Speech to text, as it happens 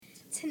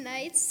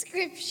Tonight's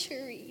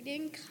scripture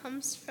reading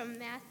comes from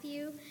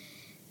Matthew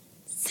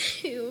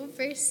 2,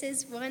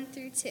 verses 1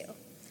 through 2.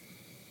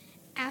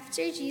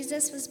 After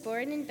Jesus was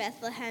born in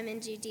Bethlehem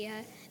in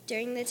Judea,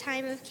 during the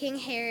time of King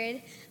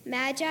Herod,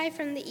 Magi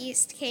from the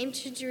east came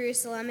to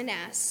Jerusalem and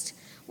asked,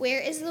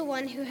 "Where is the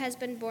one who has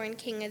been born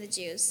King of the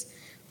Jews?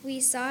 We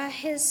saw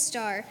his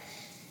star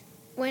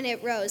when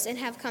it rose and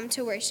have come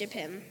to worship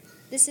him."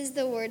 This is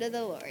the word of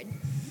the Lord.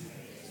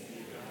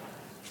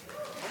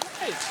 All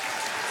right.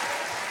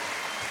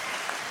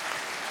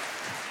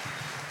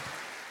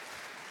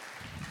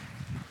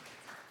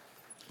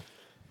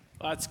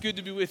 It's good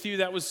to be with you.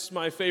 That was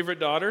my favorite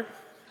daughter,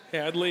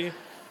 Hadley.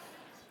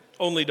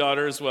 Only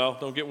daughter as well.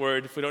 Don't get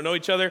worried if we don't know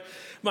each other.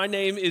 My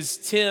name is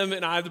Tim,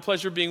 and I have the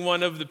pleasure of being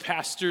one of the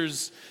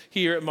pastors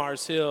here at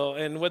Mars Hill.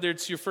 And whether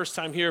it's your first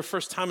time here,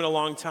 first time in a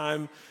long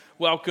time,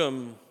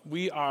 welcome.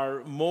 We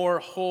are more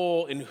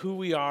whole in who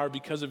we are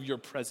because of your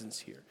presence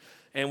here.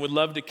 And would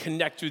love to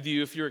connect with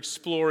you if you're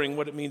exploring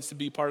what it means to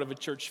be part of a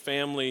church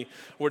family,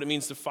 what it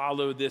means to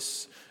follow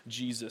this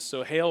Jesus.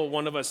 So hail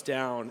one of us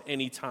down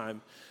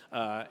anytime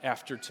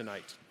after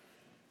tonight.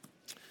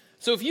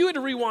 So if you had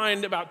to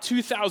rewind about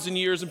 2,000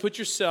 years and put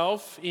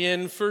yourself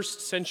in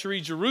first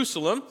century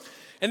Jerusalem,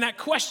 and that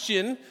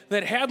question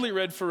that Hadley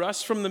read for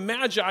us from the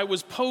Magi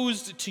was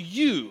posed to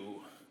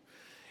you.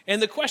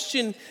 And the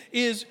question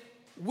is,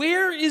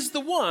 where is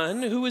the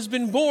one who has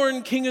been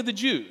born King of the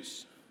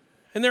Jews?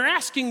 And they're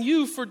asking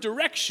you for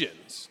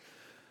directions.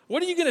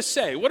 What are you going to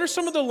say? What are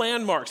some of the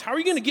landmarks? How are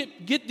you going to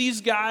get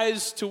these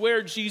guys to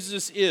where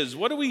Jesus is?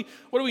 What do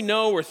we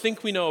know or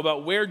think we know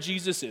about where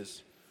Jesus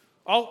is?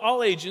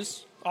 All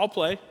ages, all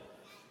play.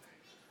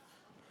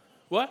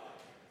 What?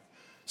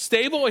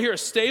 Stable? I hear a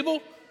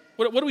stable.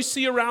 What do we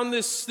see around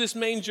this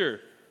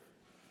manger?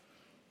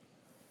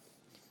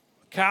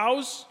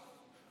 Cows?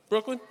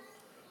 Brooklyn?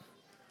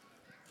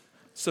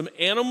 Some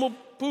animal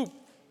poop.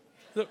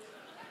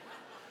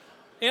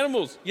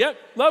 Animals. Yep,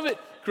 love it.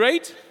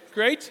 Great.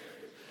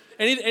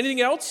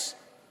 Anything else?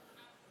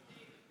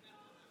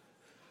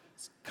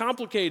 It's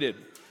complicated.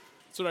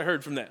 That's what I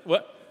heard from that.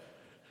 What?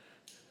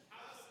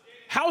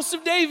 House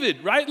of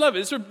David, right? Love it.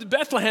 It's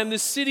Bethlehem, the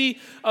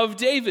city of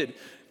David.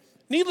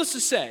 Needless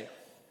to say,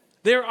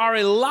 there are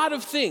a lot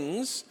of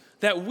things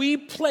that we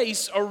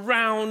place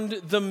around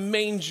the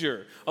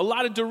manger. A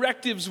lot of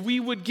directives we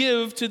would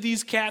give to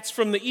these cats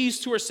from the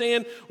east who are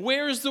saying,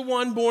 where is the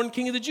one born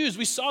King of the Jews?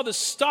 We saw the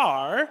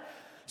star,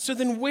 so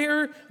then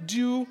where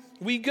do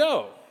we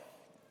go?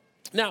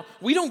 Now,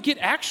 we don't get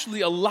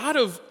actually a lot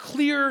of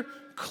clear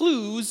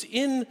clues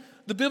in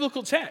the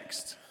biblical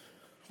text.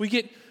 We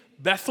get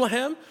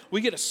Bethlehem,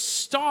 we get a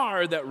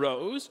star that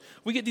rose,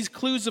 we get these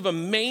clues of a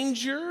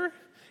manger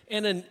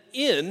and an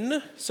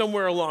inn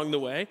somewhere along the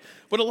way,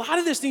 but a lot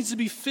of this needs to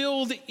be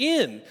filled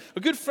in.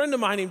 A good friend of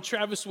mine named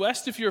Travis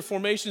West, if you're a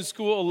Formation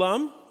School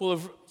alum, we'll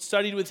have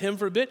studied with him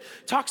for a bit,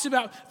 talks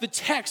about the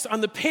text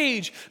on the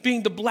page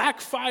being the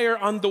black fire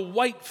on the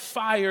white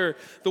fire.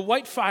 The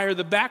white fire,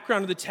 the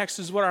background of the text,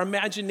 is what our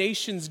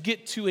imaginations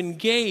get to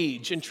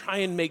engage and try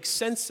and make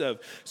sense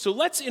of. So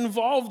let's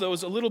involve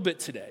those a little bit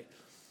today.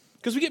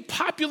 Because we get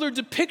popular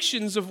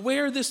depictions of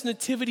where this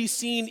nativity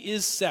scene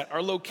is set.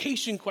 Our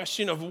location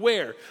question of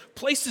where.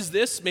 Places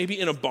this maybe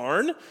in a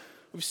barn.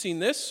 We've seen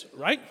this,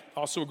 right?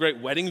 Also a great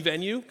wedding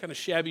venue, kind of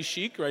shabby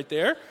chic right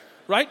there,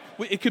 right?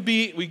 It could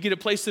be, we get it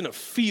placed in a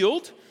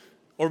field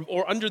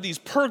or under these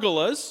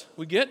pergolas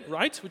we get,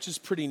 right? Which is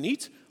pretty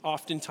neat,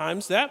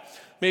 oftentimes that.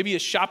 Maybe a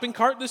shopping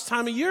cart this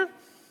time of year.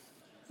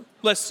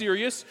 Less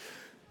serious.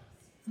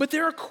 But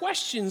there are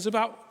questions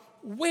about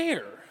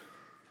where.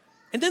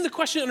 And then the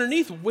question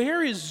underneath,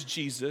 where is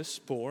Jesus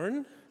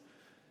born,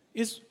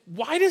 is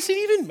why does it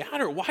even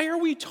matter? Why are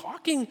we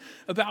talking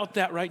about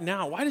that right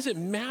now? Why does it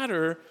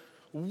matter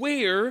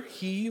where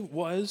he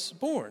was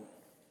born?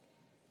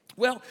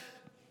 Well,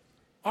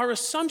 our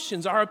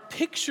assumptions, our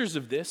pictures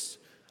of this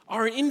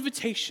are an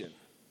invitation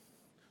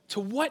to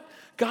what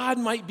God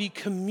might be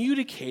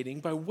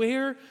communicating by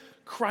where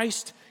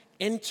Christ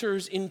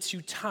enters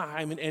into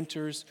time and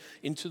enters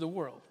into the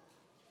world.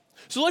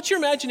 So let your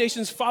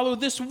imaginations follow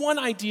this one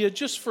idea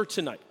just for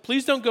tonight.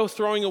 Please don't go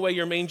throwing away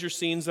your manger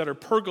scenes that are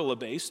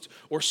pergola-based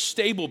or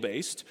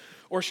stable-based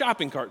or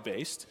shopping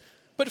cart-based,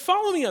 but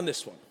follow me on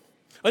this one.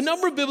 A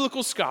number of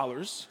biblical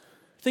scholars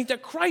think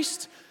that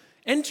Christ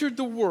entered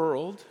the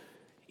world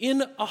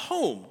in a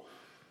home,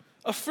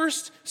 a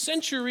first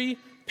century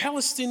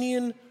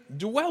Palestinian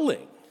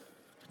dwelling.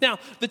 Now,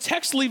 the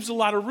text leaves a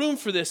lot of room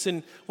for this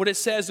in what it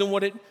says and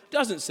what it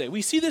doesn't say.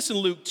 We see this in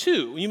Luke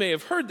 2. You may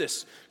have heard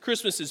this.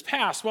 Christmas is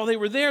past. While they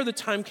were there, the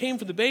time came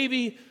for the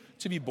baby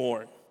to be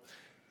born.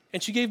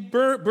 And she gave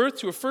birth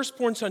to a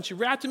firstborn son. She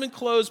wrapped him in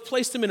clothes,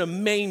 placed him in a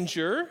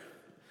manger,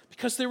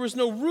 because there was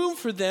no room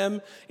for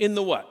them in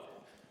the what?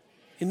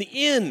 In the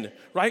inn,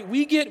 right?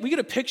 We get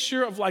a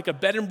picture of like a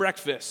bed and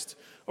breakfast.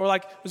 Or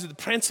like, was it the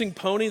Prancing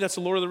Pony? That's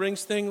the Lord of the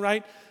Rings thing,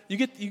 right? You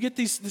get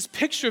this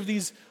picture of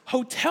these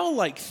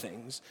hotel-like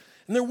things.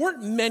 And there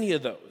weren't many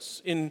of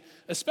those,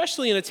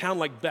 especially in a town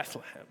like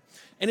Bethlehem.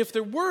 And if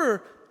there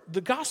were,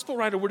 the gospel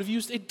writer would have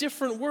used a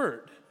different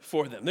word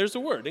for them. There's a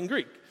word in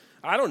Greek.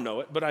 I don't know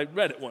it, but I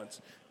read it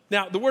once.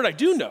 Now, the word I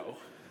do know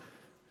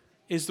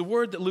is the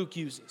word that Luke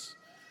uses,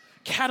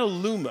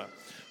 kataluma,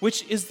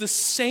 which is the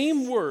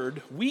same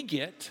word we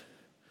get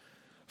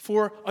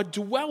for a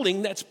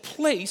dwelling that's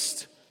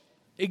placed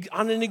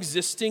on an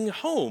existing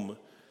home.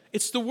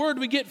 It's the word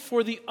we get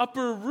for the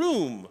upper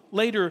room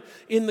later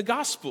in the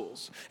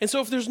Gospels. And so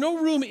if there's no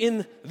room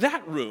in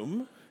that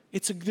room,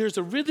 there's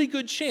a really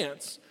good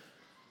chance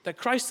that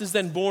Christ is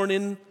then born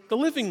in the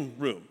living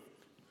room.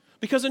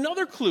 Because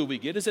another clue we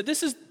get is that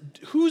this is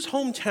whose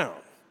hometown?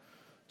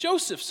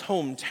 Joseph's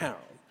hometown.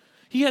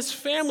 He has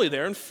family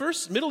there, and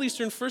Middle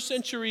Eastern first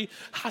century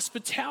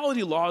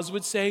hospitality laws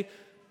would say,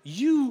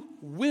 you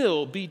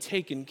will be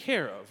taken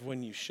care of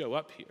when you show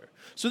up here.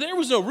 So there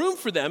was no room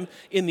for them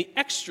in the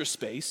extra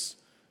space,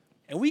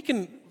 and we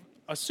can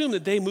assume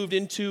that they moved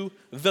into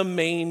the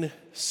main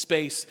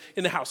space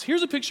in the house.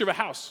 Here's a picture of a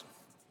house.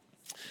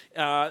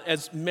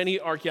 As many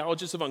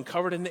archaeologists have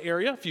uncovered in the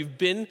area, if you've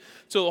been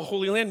to the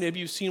Holy Land,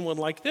 maybe you've seen one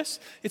like this.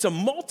 It's a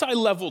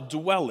multi-level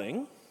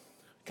dwelling,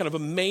 kind of a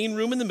main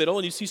room in the middle,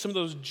 and you see some of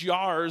those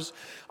jars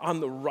on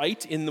the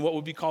right in what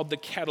would be called the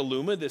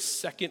kataluma, this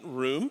second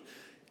room.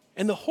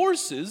 And the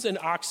horses and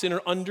oxen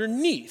are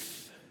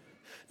underneath.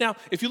 Now,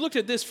 if you looked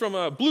at this from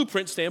a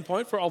blueprint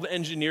standpoint for all the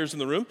engineers in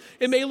the room,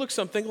 it may look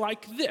something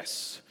like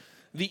this.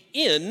 The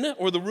inn,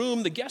 or the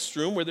room, the guest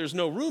room, where there's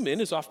no room in,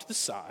 is off to the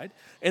side,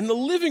 and the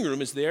living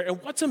room is there. And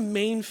what's a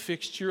main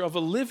fixture of a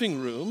living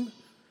room?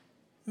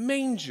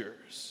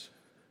 Mangers.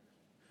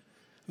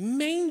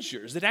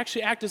 Mangers that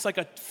actually act as like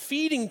a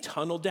feeding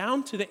tunnel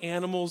down to the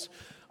animals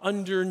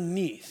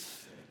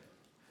underneath.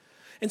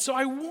 And so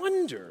I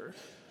wonder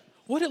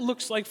what it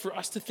looks like for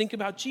us to think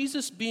about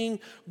Jesus being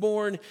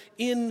born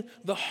in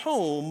the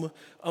home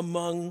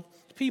among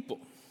people.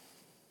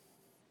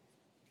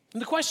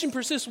 And the question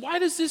persists, why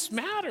does this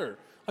matter?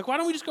 Like, why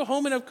don't we just go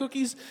home and have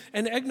cookies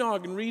and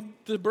eggnog and read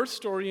the birth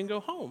story and go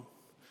home?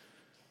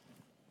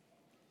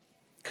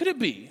 Could it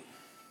be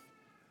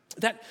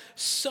that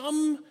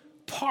some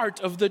part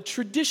of the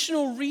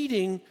traditional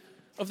reading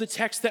of the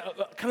text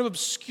that kind of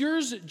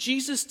obscures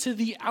Jesus to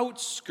the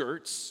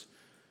outskirts,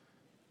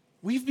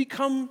 we've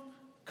become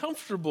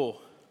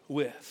comfortable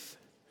with?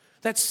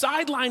 That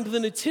sidelined the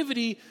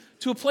nativity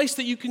to a place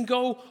that you can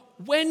go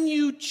when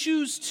you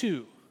choose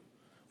to.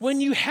 When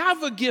you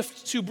have a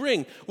gift to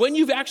bring, when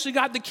you've actually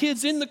got the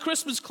kids in the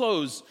Christmas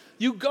clothes,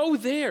 you go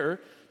there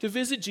to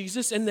visit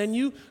Jesus and then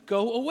you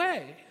go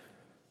away.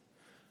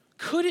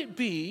 Could it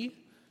be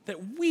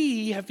that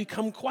we have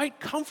become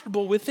quite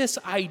comfortable with this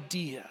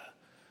idea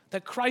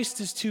that Christ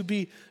is to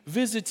be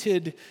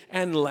visited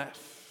and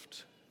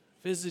left?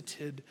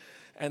 Visited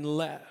and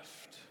left.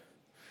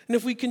 And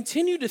if we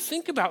continue to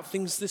think about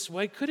things this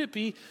way, could it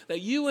be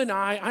that you and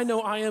I know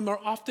I am, are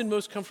often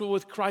most comfortable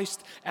with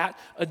Christ at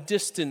a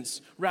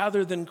distance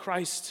rather than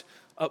Christ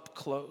up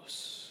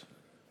close?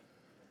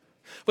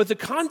 But the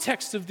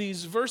context of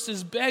these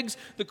verses begs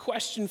the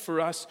question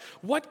for us,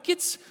 what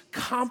gets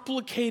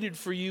complicated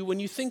for you when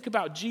you think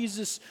about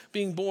Jesus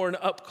being born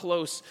up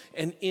close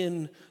and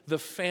in the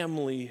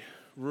family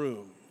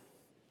room?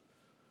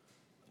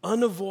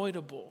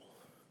 Unavoidable,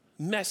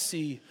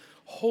 messy,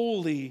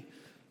 holy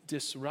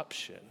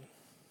disruption.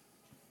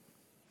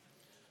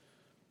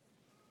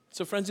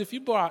 So friends, if you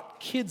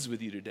brought kids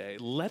with you today,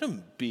 let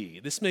them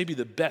be. This may be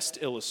the best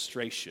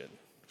illustration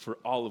for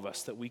all of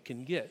us that we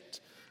can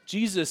get.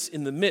 Jesus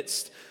in the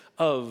midst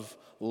of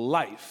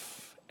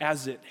life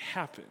as it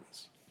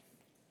happens.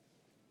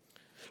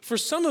 For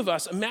some of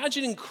us,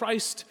 imagining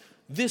Christ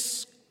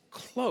this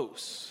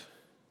close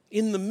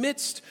in the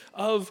midst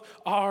of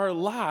our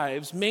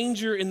lives,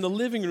 manger in the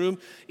living room,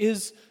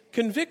 is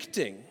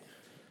convicting.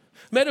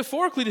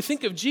 Metaphorically, to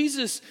think of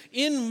Jesus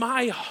in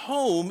my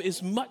home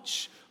is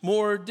much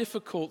more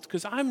difficult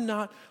because I'm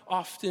not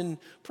often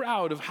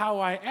proud of how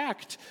I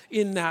act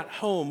in that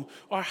home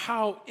or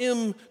how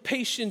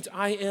impatient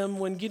I am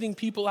when getting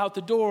people out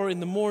the door in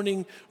the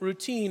morning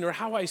routine or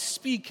how I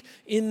speak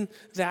in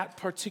that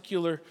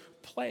particular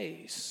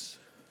place.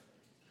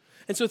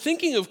 And so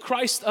thinking of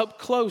Christ up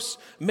close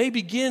may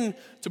begin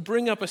to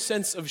bring up a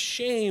sense of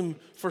shame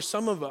for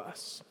some of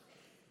us.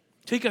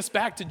 Take us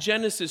back to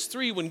Genesis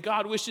 3 when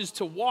God wishes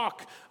to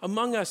walk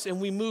among us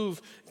and we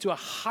move to a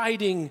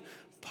hiding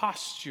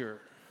posture.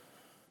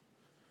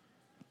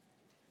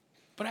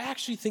 But I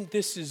actually think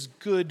this is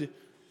good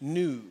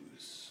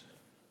news.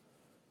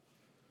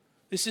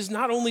 This is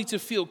not only to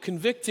feel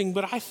convicting,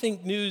 but I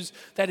think news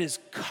that is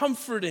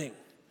comforting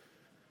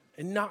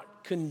and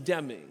not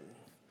condemning.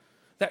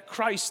 That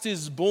Christ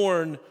is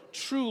born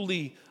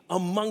truly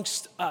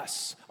amongst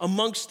us,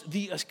 amongst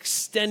the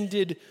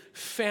extended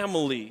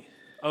family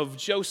of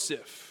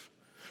Joseph.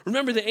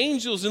 Remember the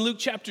angels in Luke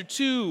chapter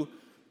 2,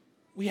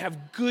 we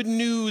have good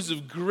news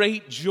of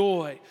great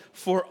joy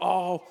for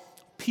all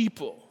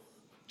people.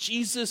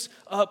 Jesus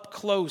up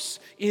close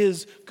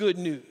is good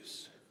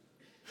news.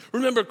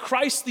 Remember,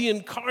 Christ the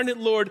incarnate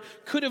Lord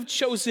could have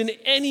chosen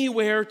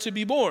anywhere to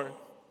be born.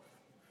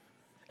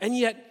 And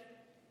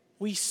yet,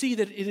 we see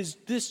that it is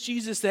this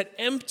Jesus that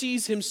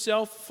empties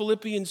himself,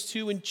 Philippians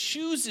 2, and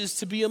chooses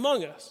to be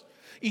among us.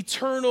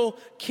 Eternal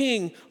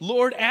King,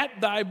 Lord at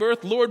thy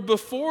birth, Lord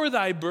before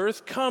thy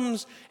birth,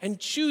 comes and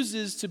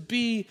chooses to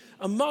be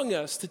among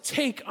us, to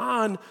take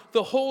on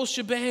the whole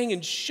shebang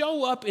and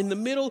show up in the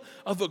middle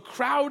of a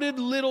crowded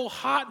little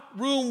hot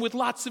room with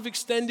lots of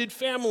extended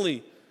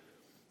family.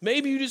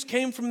 Maybe you just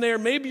came from there,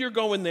 maybe you're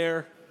going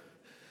there.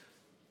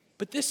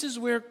 But this is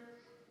where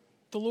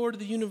the Lord of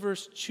the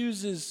universe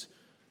chooses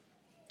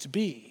to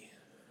be.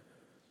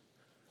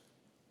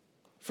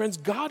 Friends,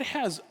 God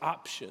has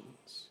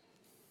options.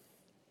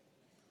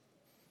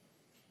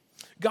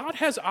 God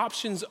has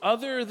options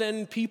other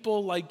than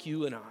people like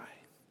you and I.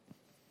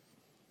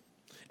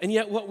 And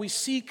yet what we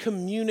see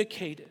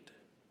communicated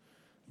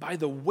by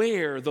the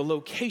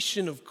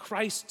location of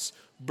Christ's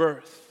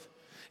birth,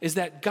 is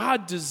that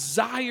God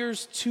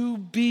desires to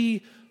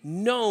be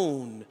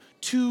known,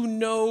 to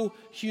know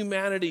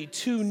humanity,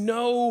 to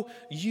know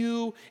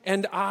you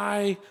and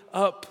I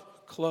up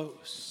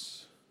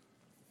close.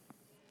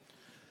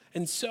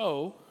 And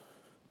so,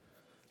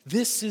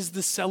 this is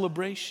the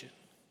celebration.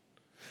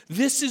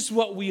 This is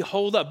what we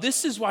hold up.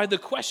 This is why the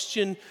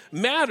question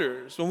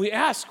matters when we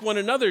ask one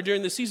another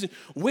during the season,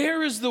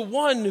 where is the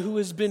one who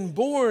has been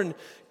born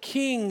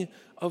King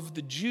of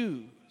the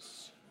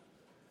Jews?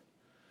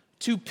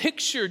 To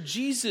picture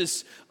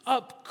Jesus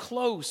up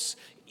close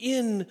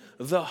in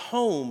the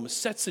home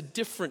sets a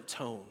different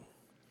tone.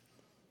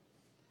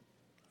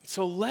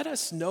 So let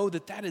us know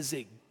that that is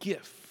a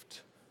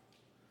gift.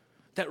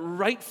 That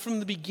right from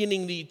the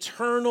beginning, the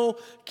eternal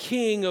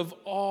King of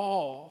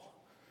all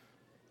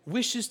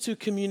wishes to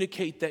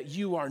communicate that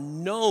you are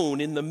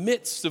known in the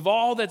midst of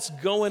all that's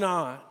going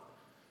on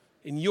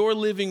in your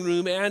living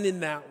room and in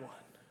that one.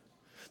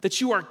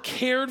 That you are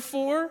cared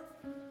for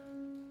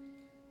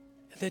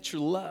and that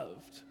you're loved.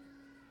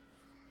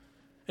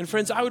 And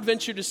friends, I would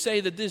venture to say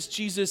that this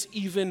Jesus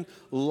even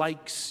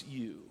likes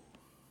you.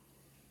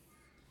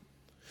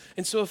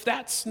 And so if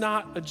that's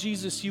not a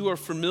Jesus you are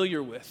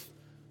familiar with,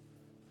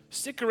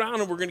 stick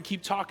around and we're going to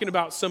keep talking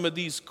about some of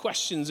these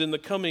questions in the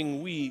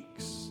coming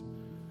weeks.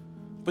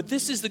 But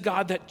this is the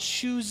God that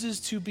chooses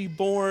to be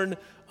born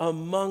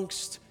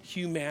amongst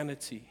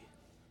humanity.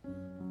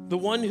 The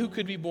one who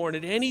could be born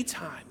at any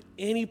time,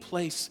 any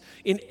place,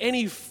 in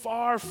any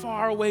far,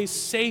 far away,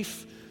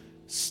 safe,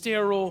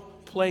 sterile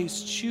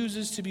place,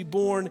 chooses to be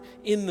born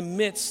in the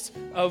midst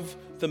of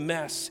the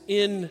mess,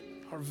 in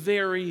our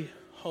very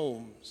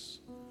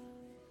homes.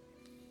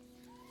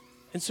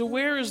 And so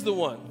where is the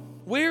one?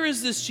 Where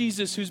is this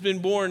Jesus who's been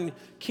born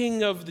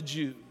King of the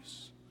Jews?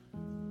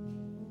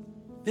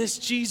 This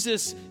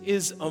Jesus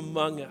is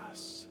among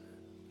us,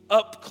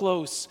 up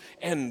close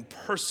and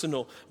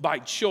personal by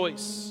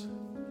choice.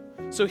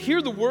 So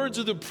hear the words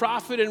of the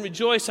prophet and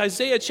rejoice.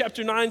 Isaiah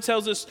chapter 9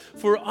 tells us,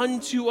 for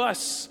unto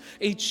us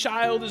a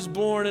child is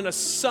born and a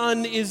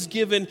son is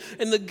given,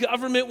 and the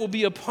government will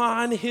be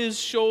upon his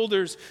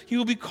shoulders. He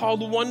will be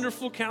called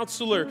Wonderful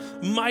Counselor,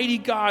 Mighty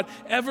God,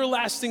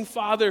 Everlasting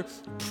Father,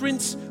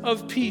 Prince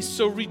of Peace.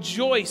 So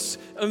rejoice,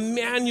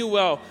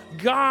 Emmanuel,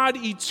 God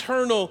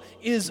eternal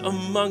is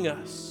among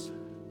us,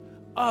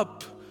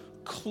 up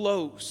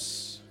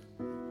close.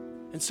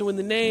 And so in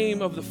the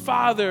name of the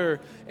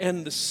Father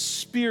and the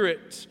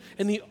Spirit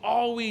and the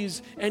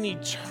always and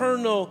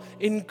eternal,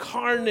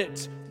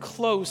 incarnate,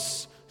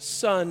 close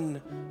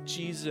Son,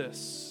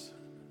 Jesus.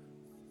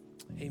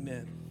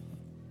 Amen.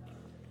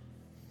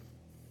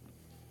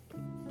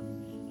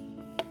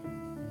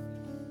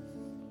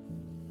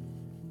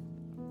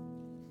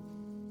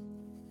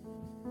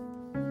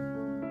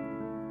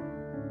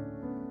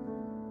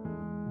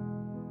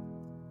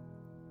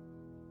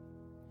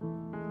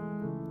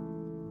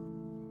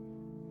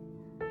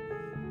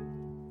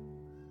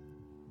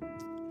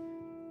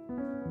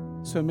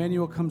 So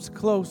Emmanuel comes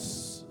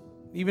close,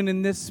 even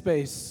in this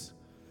space,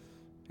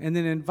 and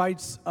then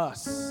invites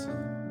us.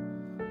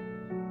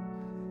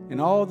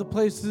 In all the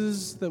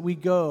places that we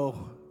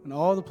go, and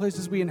all the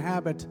places we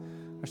inhabit,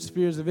 our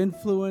spheres of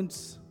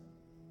influence,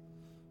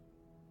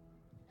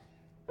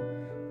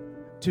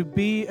 to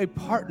be a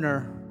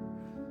partner,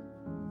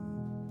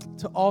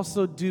 to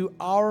also do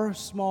our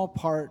small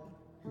part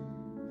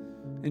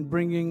in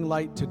bringing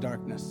light to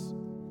darkness.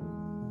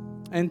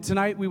 And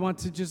tonight we want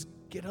to just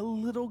get a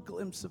little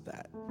glimpse of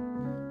that,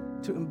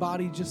 to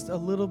embody just a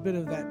little bit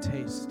of that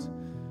taste,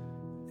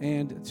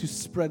 and to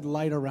spread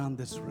light around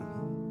this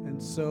room.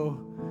 And so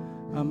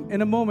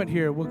in a moment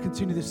here, we'll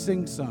continue to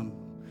sing some.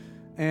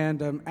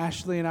 And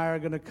Ashley and I are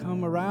going to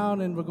come around,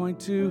 and we're going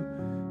to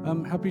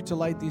help you to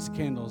light these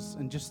candles,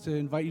 and just to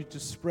invite you to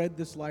spread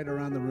this light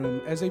around the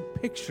room as a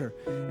picture,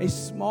 a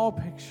small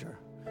picture,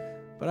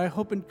 but I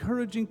hope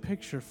encouraging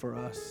picture for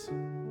us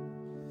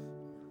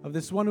of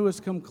this one who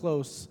has come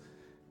close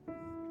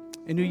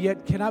and who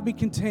yet cannot be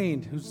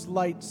contained, whose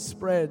light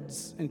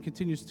spreads and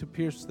continues to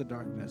pierce the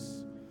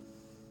darkness.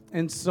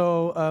 And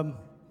so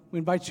we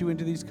invite you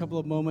into these couple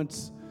of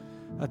moments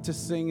to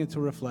sing and to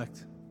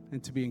reflect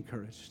and to be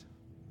encouraged.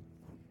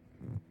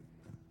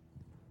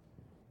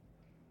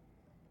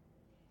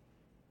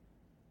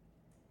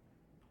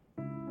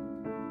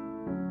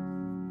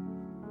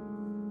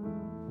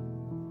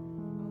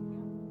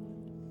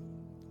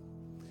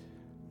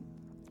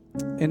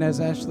 And as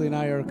Ashley and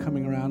I are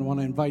coming around, I want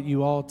to invite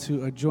you all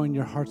to join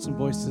your hearts and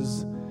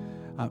voices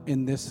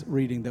in this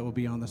reading that will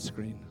be on the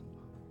screen.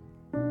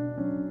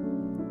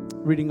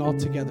 Reading all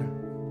together.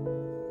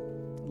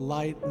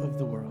 Light of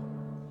the world.